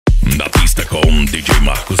com DJ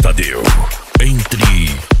Marcos Thadeu.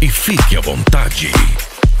 Entre e fique à vontade.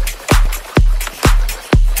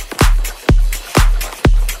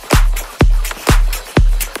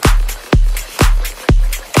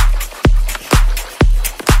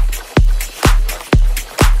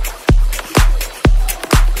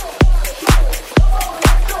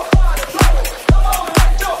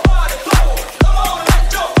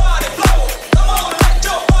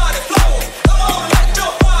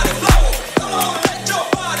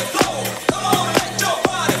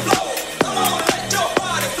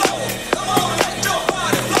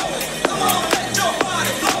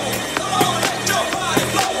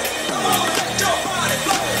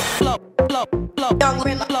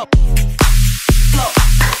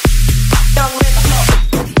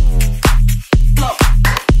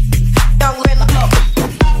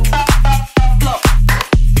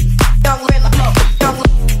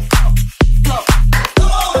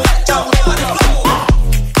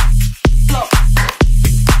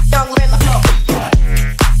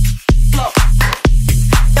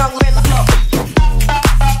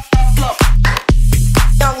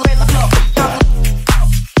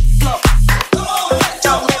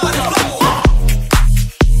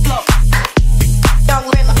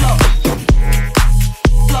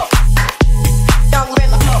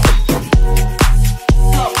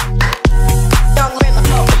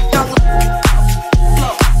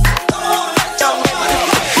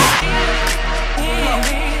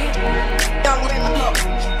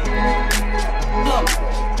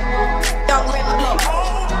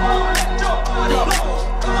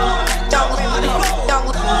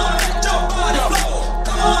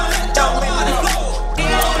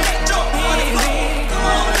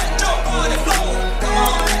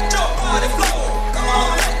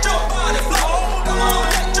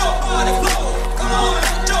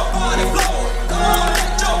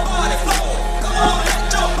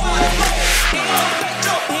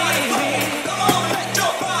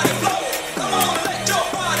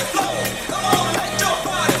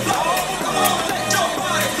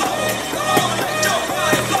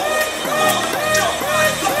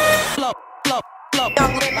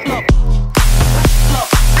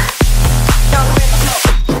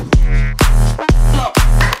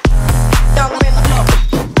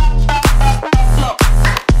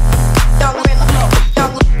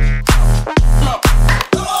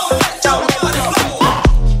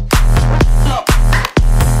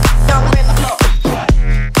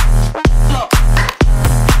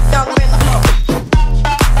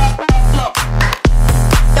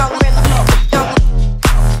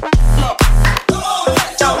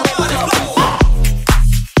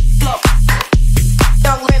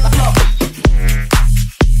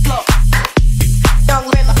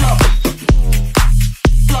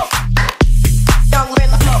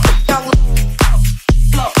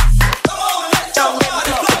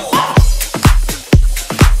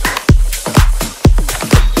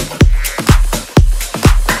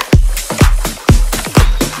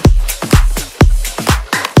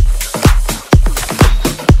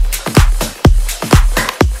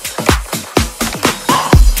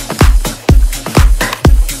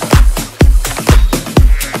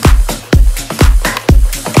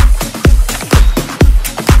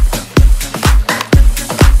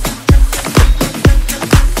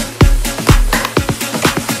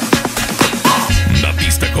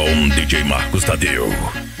 DJ Marcos Thadeu.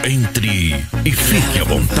 Entre e fique à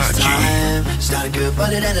vontade. Started good,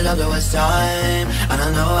 but it ended up the worst time, and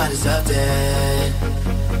I know I deserved it.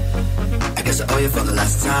 I guess I owe you for the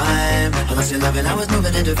last time. I lost your love and I was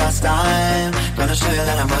moving into fast time. Gonna show you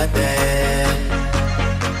that I'm worth it.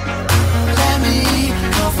 Let me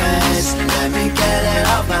confess, let me get it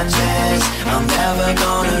off my chest. I'm never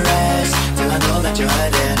gonna rest till I know that you're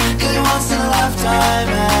hurting. Cause you're once in a lifetime,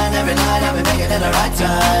 and every night I'll be making it the right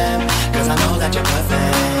time. Cause I know that you're perfect.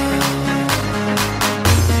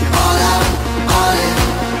 All out, all in,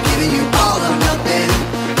 giving you all or nothing.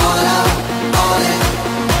 All out, all in.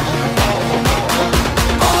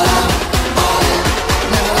 All out, all in,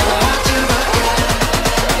 never gonna hurt you again.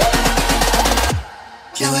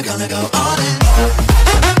 Yeah, we're gonna go all in.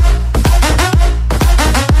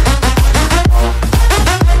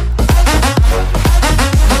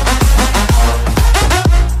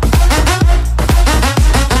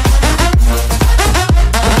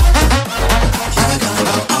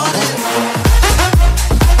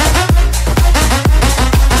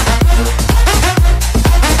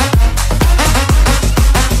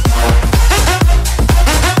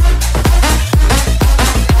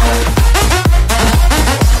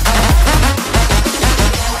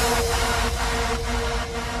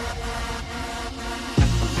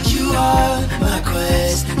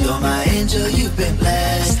 You're my angel, you've been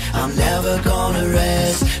blessed. I'm never gonna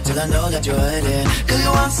rest till I know that you're there. Cause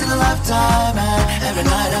you're once in a lifetime, and every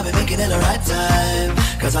night I'll be making it the right time.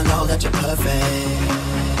 Cause I know that you're perfect.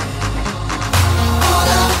 All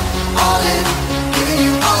out, all in, giving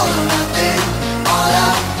you all of nothing. All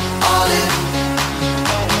out, all in.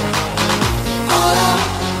 All out,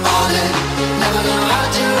 all in, never gonna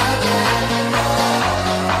hurt you again.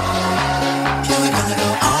 Yeah, we're gonna go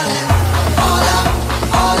all in. All out,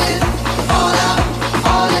 all in, all out,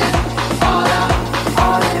 all in, all out,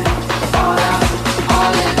 all in, all out,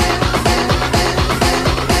 all in.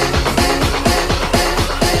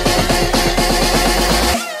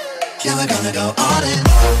 Yeah, we're gonna go all in.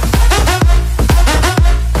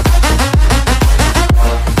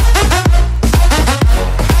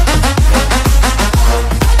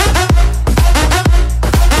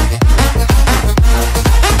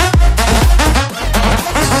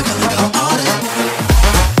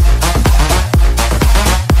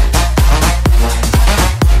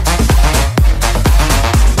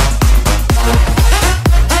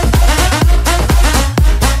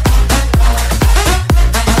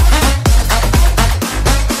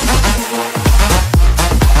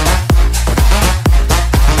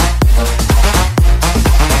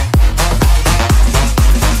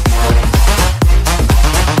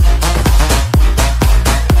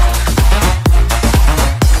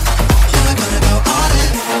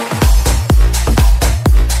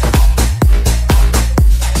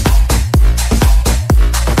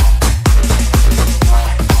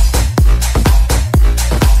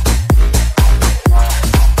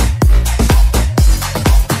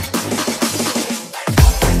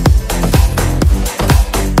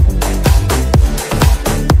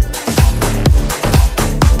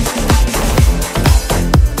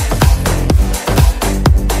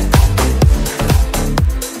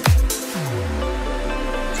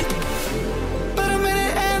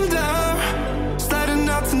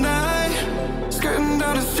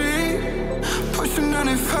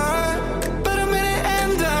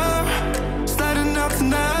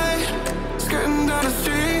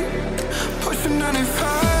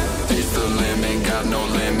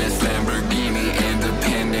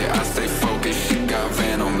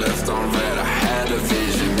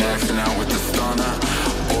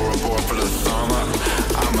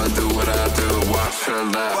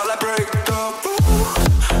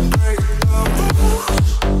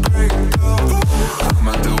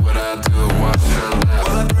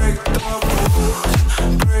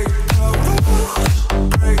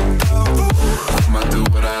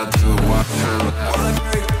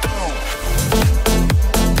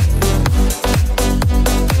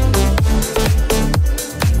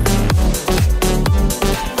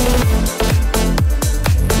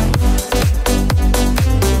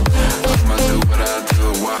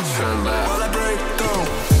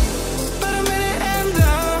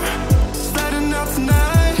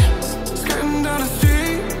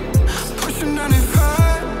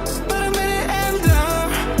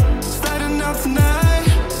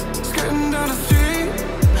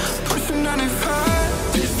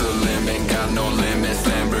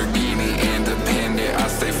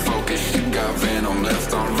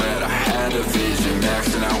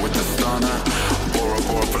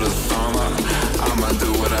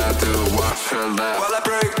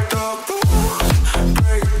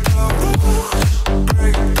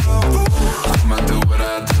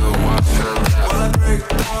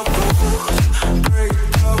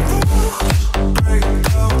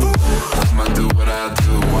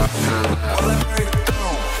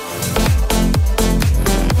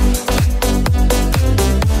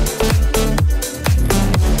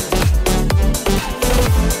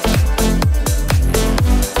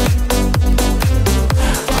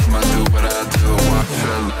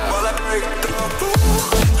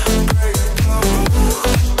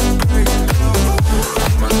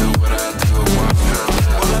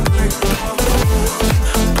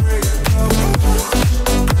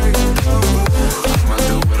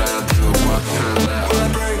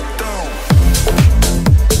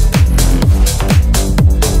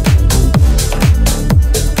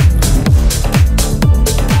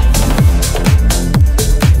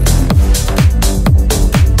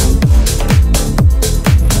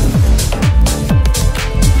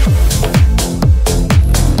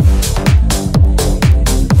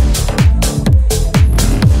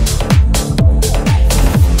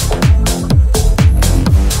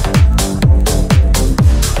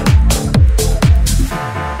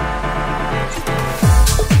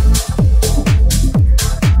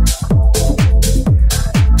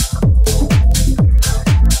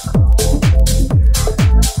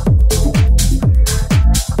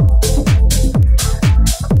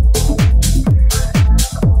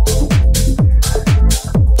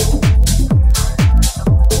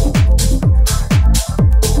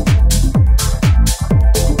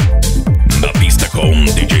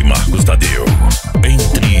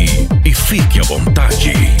 Entre e fique à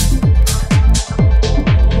vontade.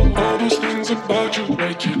 All those things about you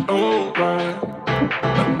make it alright.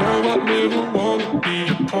 I know I never wanna be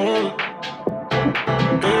apart.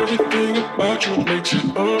 Everything about you makes it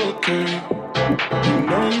okay. You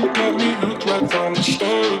know you got me hooked right from the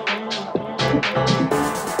start.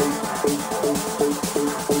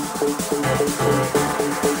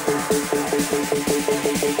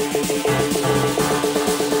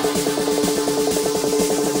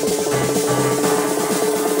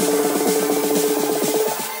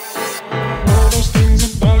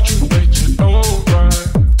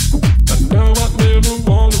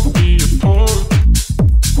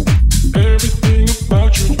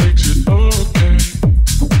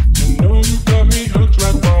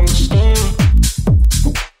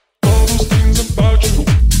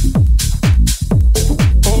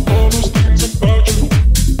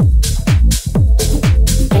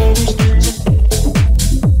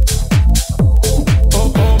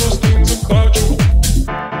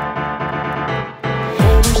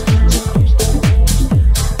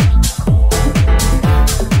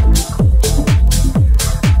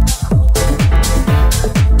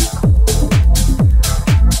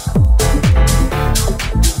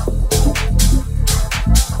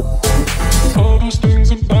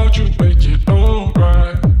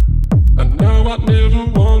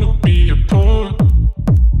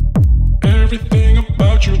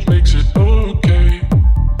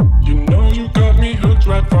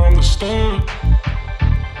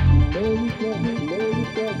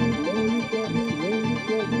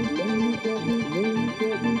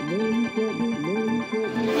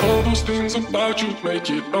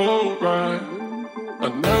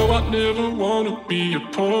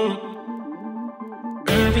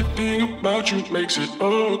 Makes it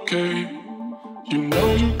okay. You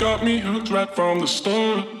know you got me hooked right from the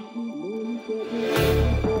start.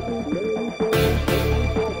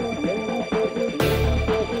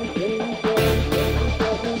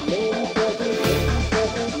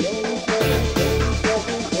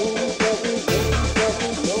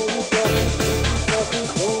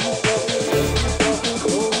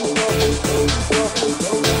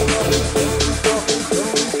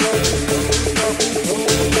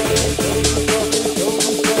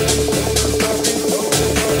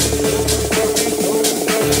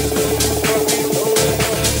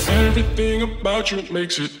 About you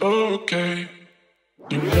makes it okay.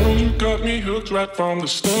 You know you got me hooked right from the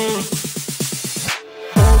start.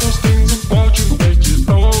 All those things about you make it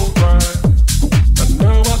alright. I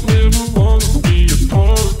know I never wanna be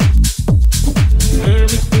apart.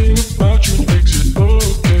 Everything about you makes it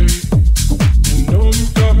okay. You know you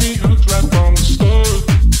got me hooked right from the start.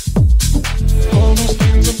 All those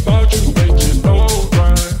things about you make it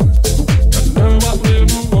alright. I know I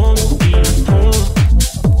never wanna be apart.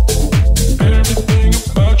 Everything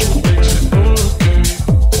about you makes it okay.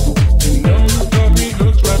 You know you got me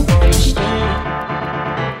hooked right from the start.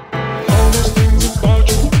 All those things about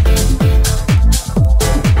you.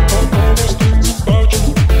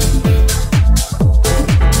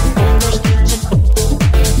 All those things about you. All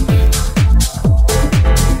those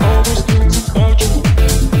things about you. All those things about you. All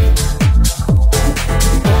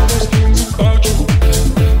those things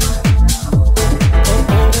about you.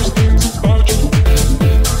 All those things about you.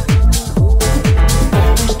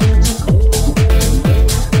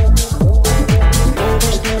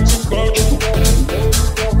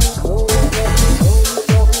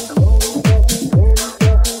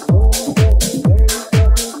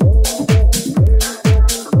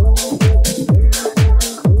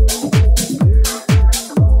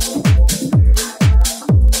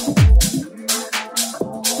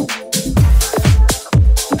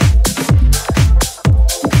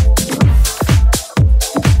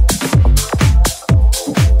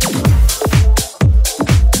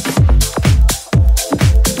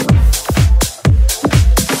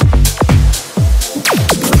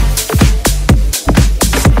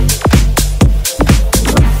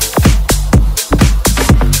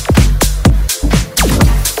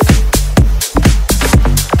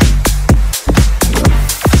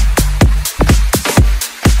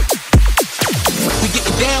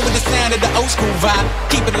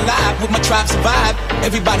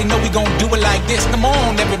 Everybody know we gon' do it like this. Come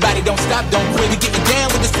on, everybody, don't stop, don't quit. We getting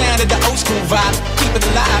down with the sound of the old school vibe. Keep it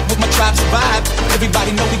alive with my tribe survive.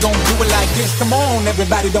 Everybody know we gon' do it like this. Come on,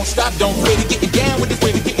 everybody, don't stop, don't quit. We getting down with this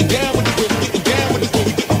way. We getting down with this way. We getting down with this way.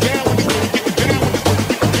 We getting down with this way. We getting down with this way.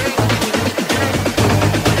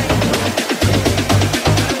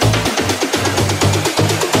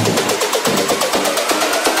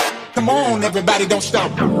 Come on, everybody, don't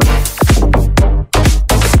stop.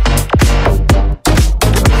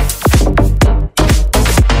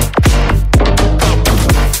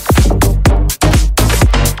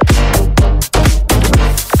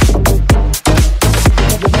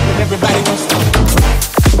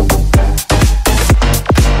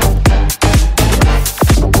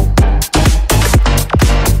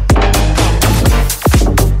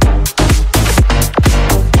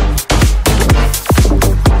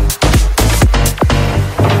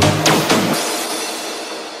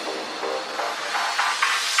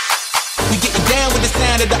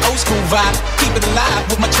 vibe. Keep it alive,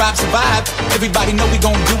 with my tribe survive. Everybody know we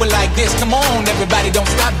gon' do it like this. Come on, everybody don't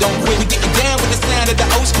stop, don't quit. We getting down with the sound of the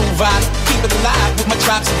old school vibe. Keep it alive, with my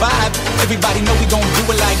tribe survive. Everybody know we gon' do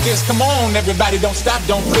it like this. Come on, everybody don't stop,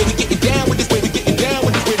 don't quit. We getting down with this way, we getting down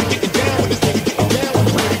with this way, we getting down with this way, we getting down with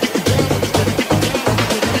this way, we getting down with this way, we getting down with this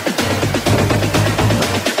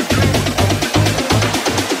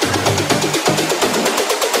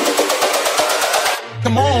way.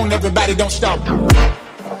 Come on, everybody don't stop.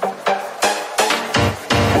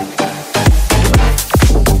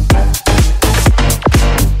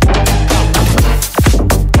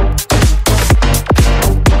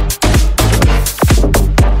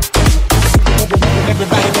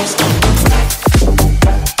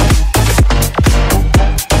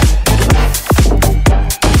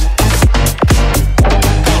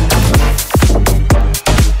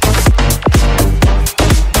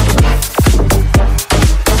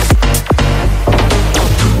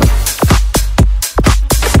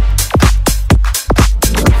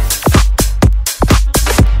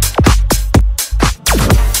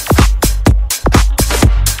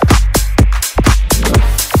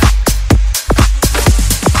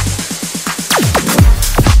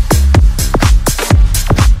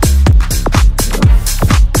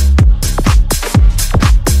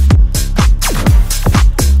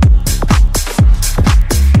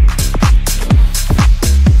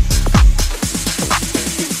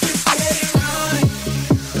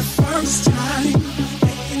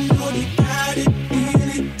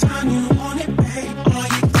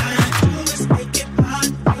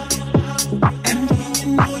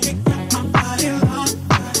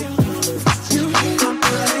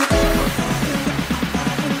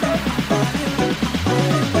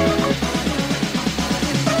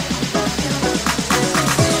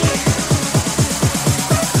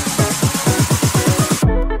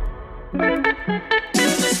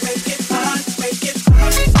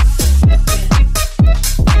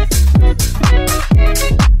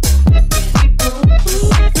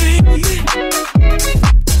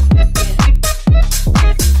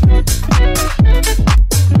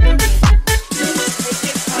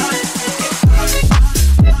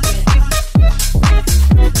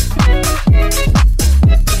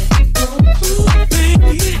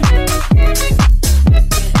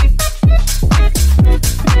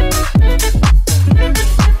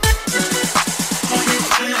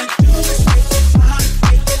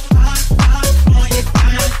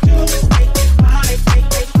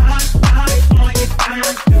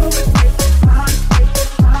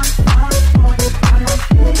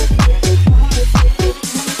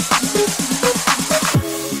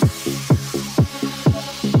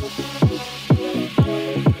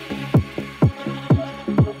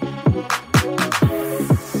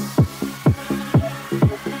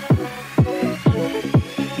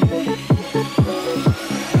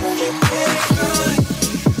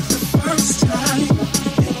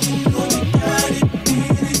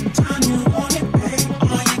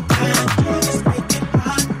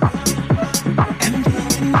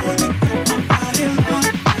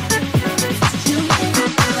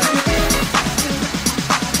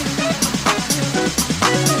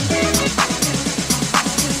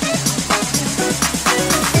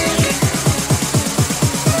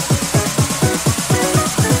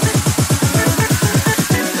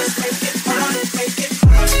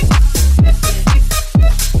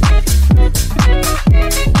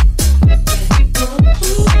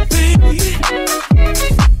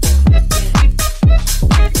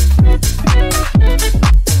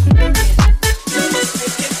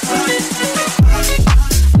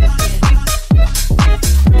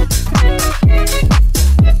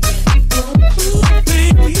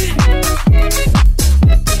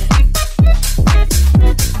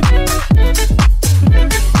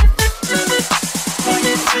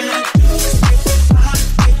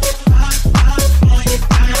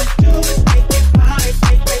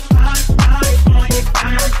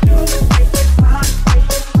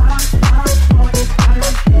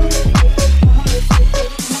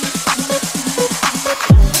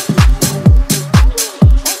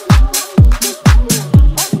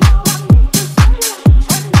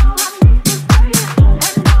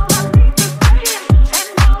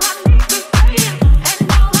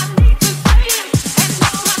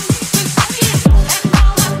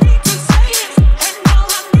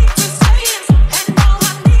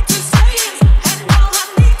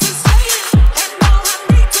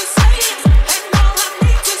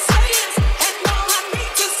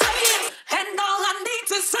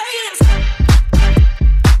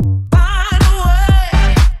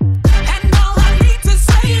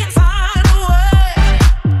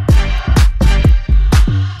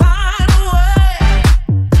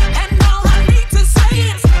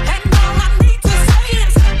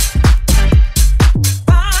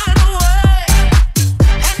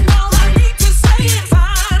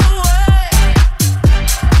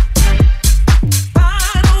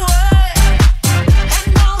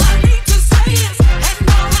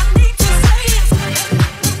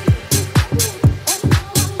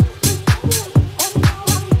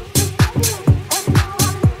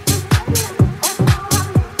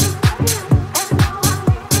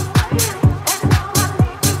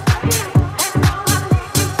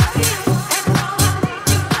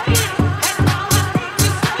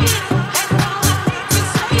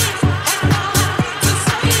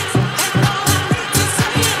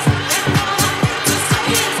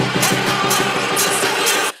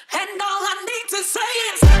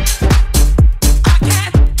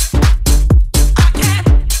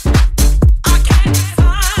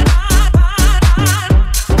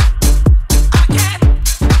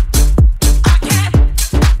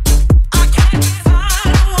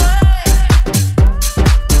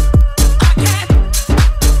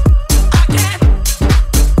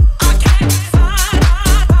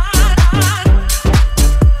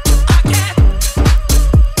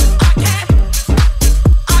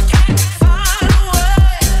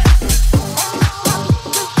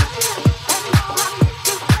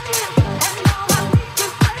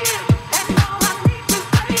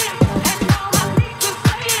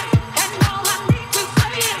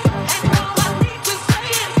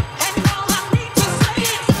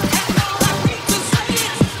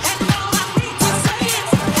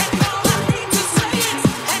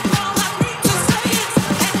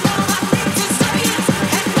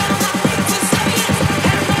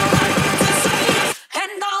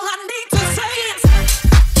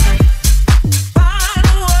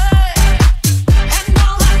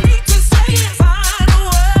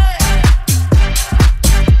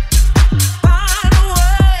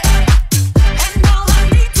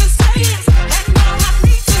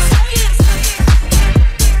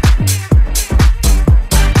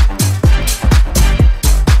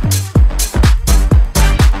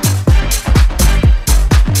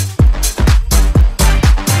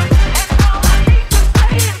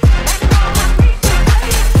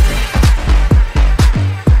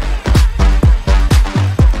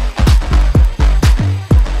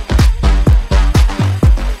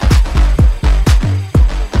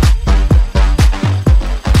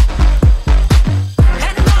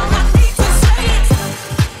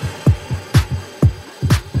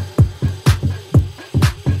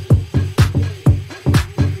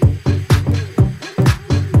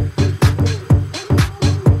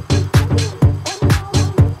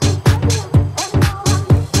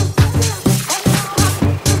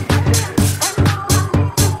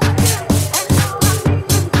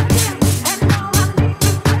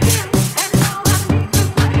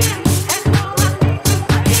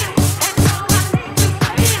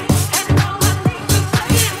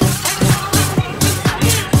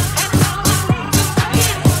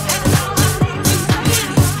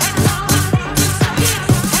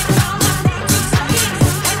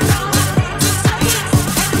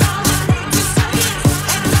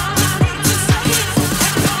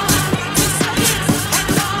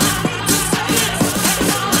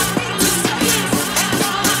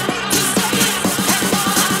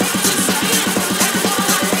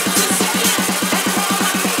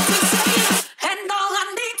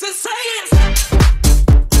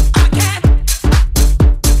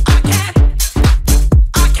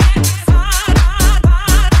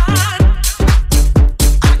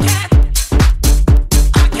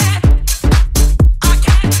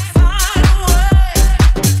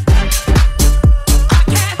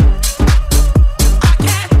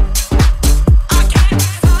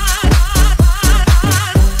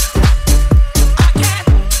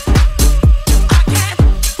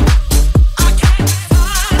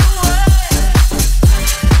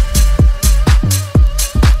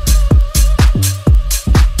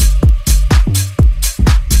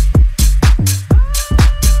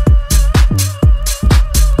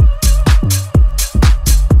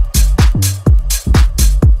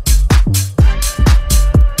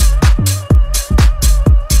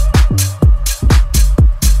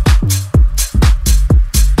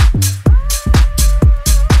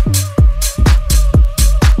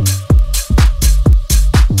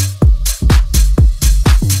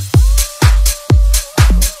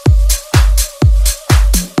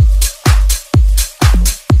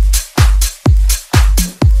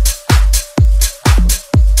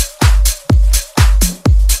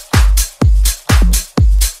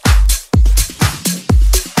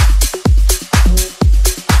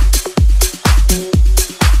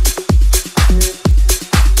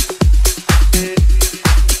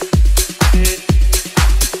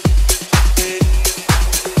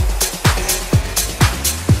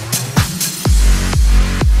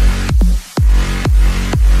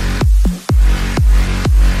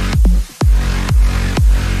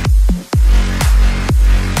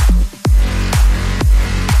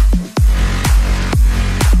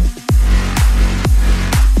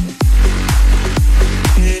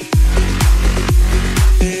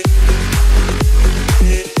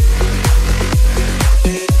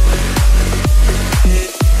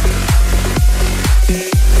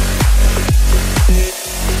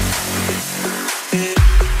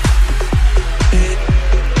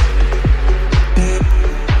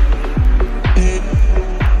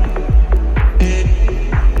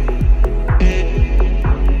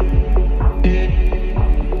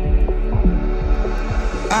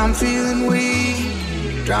 I'm feeling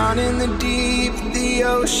weak, drowned in the deep. The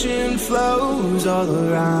ocean flows all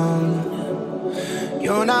around.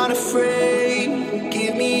 You're not afraid,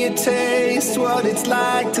 give me a taste. What it's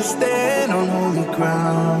like to stand on holy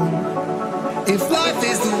ground. If life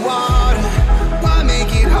is the water, why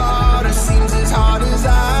make it harder? Seems as hard as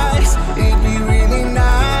ice. It'd be really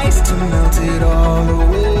nice to melt it all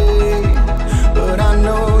away, but I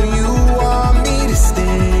know you want me to stay.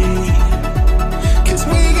 'Cause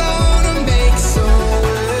we gonna make some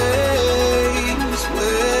waves,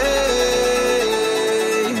 waves.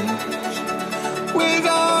 We're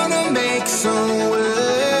gonna make some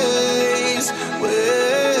waves,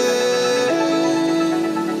 waves.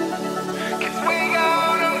 'Cause we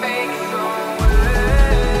gonna make some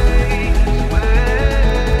waves, waves.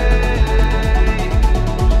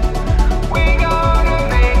 We gonna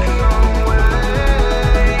make some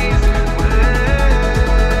waves,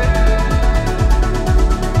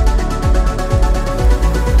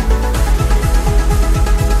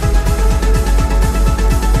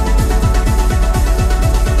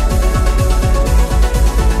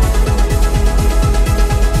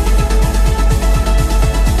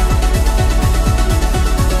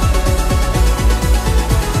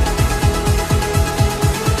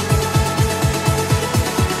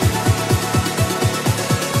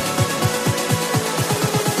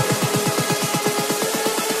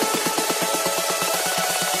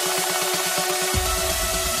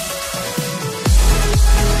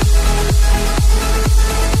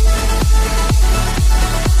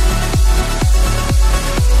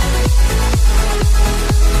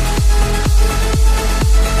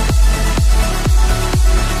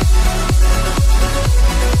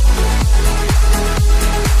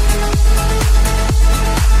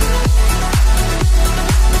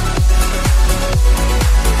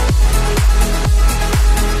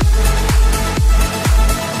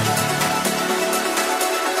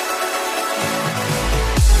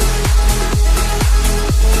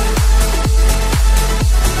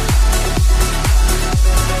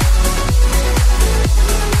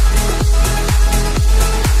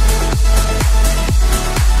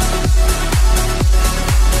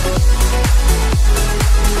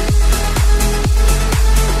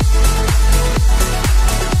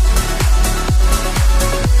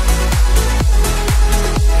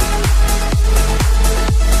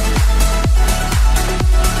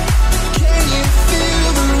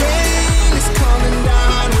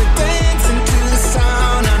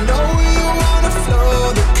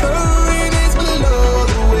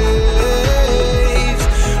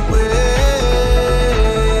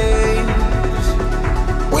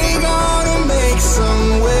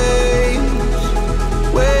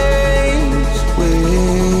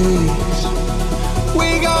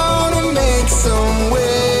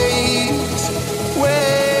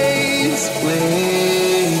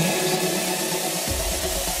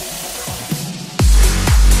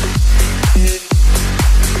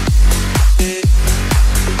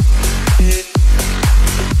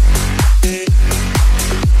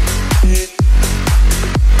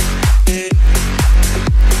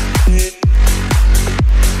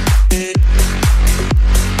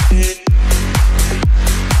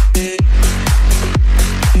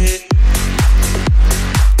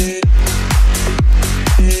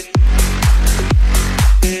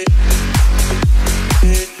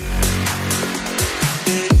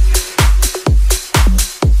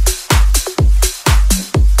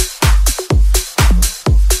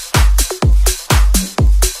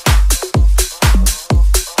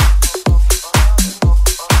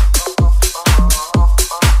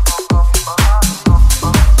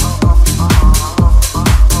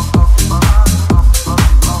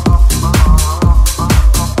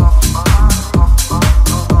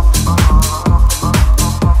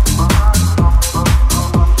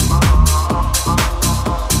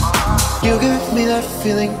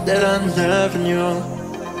 feeling that I never knew.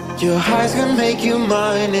 Your eyes can make you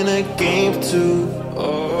mine in a game too.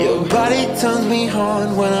 Your body turns me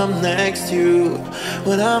on when I'm next to you.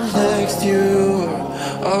 When I'm next to you.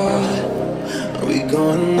 Oh, we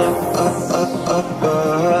going up, up, up, up,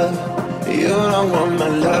 up. You don't want my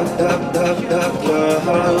love, love, love, love,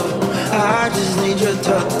 love. I just need your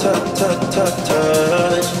touch, touch, touch, touch,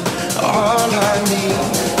 touch. All I need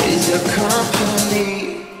is your company.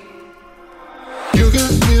 You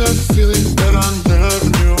give me that feeling that I never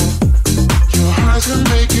knew. Your eyes can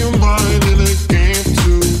make you mine in a game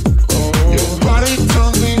too. Your body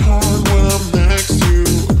turns me on when I'm next to you.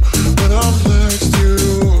 When I'm next to you.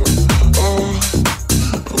 Oh,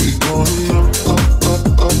 we going up, up, up,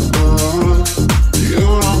 up, up. You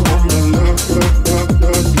don't want my love, love, love,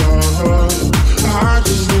 love, love. I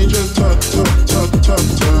just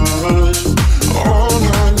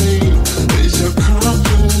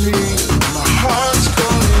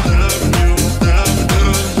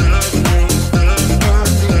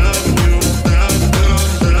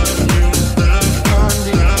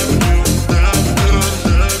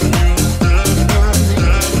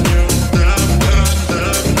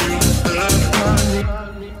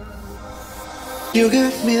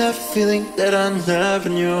that feeling that I never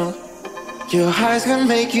knew. Your eyes can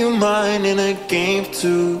make you mine in a game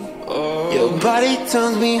too. Your body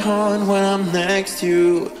turns me on when I'm next to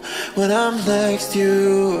you. When I'm next to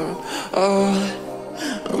you. Oh,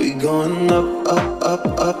 we going up, up, up,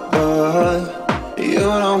 up, up. You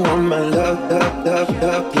don't want my love, love, love,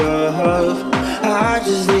 love, love. I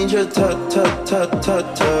just need your touch, touch, touch,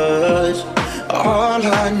 touch, touch. All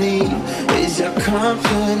I need is your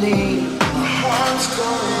company. My heart's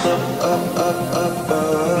going up, up, up, up,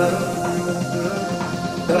 up.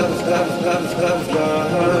 Love, love, love, love,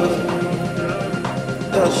 love.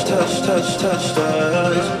 Touch, touch, touch, touch,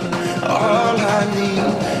 touch. All I need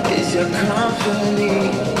is your company.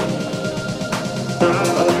 Up,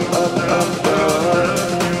 up, up, up,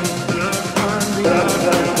 up. Love,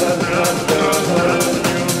 love, love, love, love.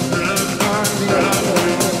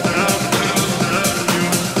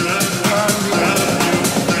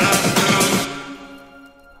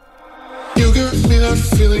 You give me that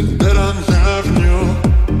feeling that I never knew.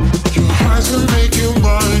 Your eyes will make you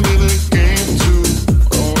mine.